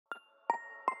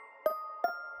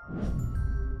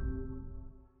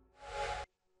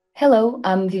Hello,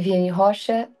 I'm Viviane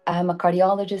Rocha. I'm a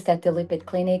cardiologist at the Lipid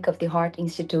Clinic of the Heart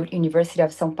Institute, University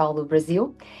of São Paulo,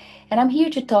 Brazil. And I'm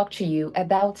here to talk to you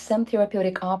about some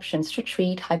therapeutic options to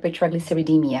treat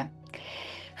hypertriglyceridemia.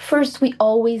 First, we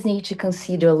always need to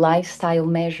consider lifestyle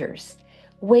measures.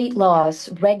 Weight loss,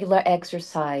 regular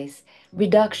exercise,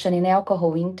 reduction in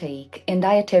alcohol intake, and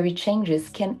dietary changes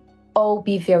can all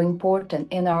be very important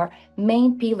and are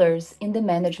main pillars in the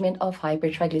management of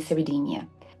hypertriglyceridemia.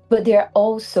 But there are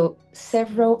also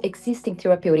several existing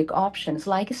therapeutic options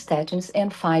like statins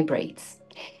and fibrates.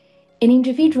 In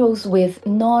individuals with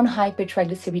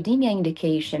non-hypertriglyceridemia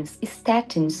indications,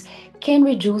 statins can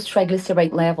reduce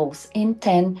triglyceride levels in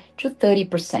 10 to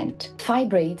 30%.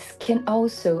 Fibrates can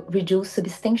also reduce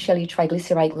substantially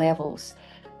triglyceride levels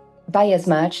by as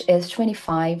much as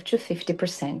 25 to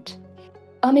 50%.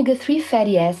 Omega-3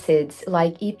 fatty acids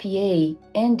like EPA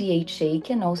and DHA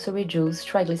can also reduce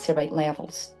triglyceride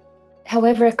levels.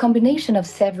 However, a combination of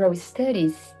several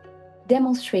studies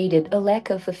demonstrated a lack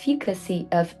of efficacy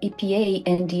of EPA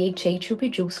and DHA to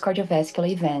reduce cardiovascular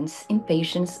events in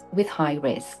patients with high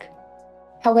risk.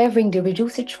 However, in the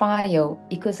REDUCE trial,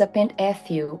 icosapent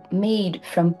ethyl made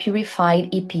from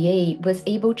purified EPA was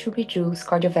able to reduce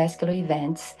cardiovascular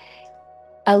events.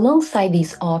 Alongside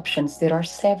these options, there are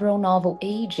several novel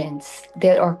agents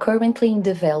that are currently in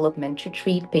development to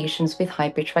treat patients with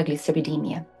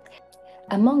hypertriglyceridemia.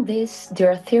 Among these,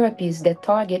 there are therapies that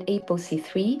target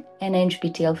ApoC3 and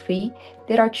ANGPTL3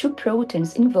 that are two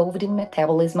proteins involved in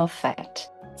metabolism of fat.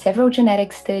 Several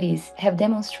genetic studies have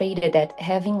demonstrated that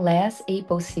having less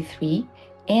ApoC3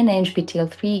 and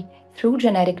ANGPTL3 through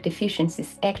genetic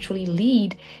deficiencies actually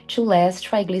lead to less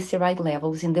triglyceride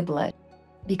levels in the blood.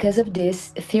 Because of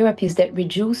this, therapies that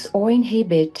reduce or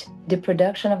inhibit the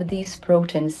production of these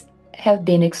proteins have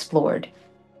been explored.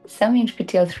 Some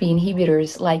ANGPTL3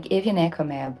 inhibitors, like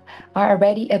evinacumab, are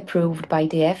already approved by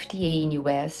the FDA in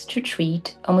US to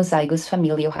treat homozygous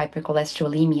familial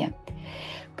hypercholesterolemia.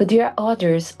 But there are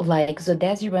others, like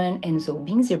zodasiran and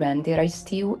zolbenciran, that are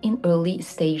still in early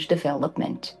stage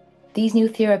development. These new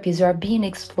therapies are being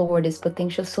explored as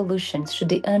potential solutions to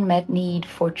the unmet need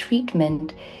for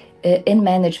treatment and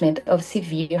management of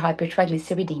severe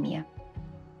hypertriglyceridemia.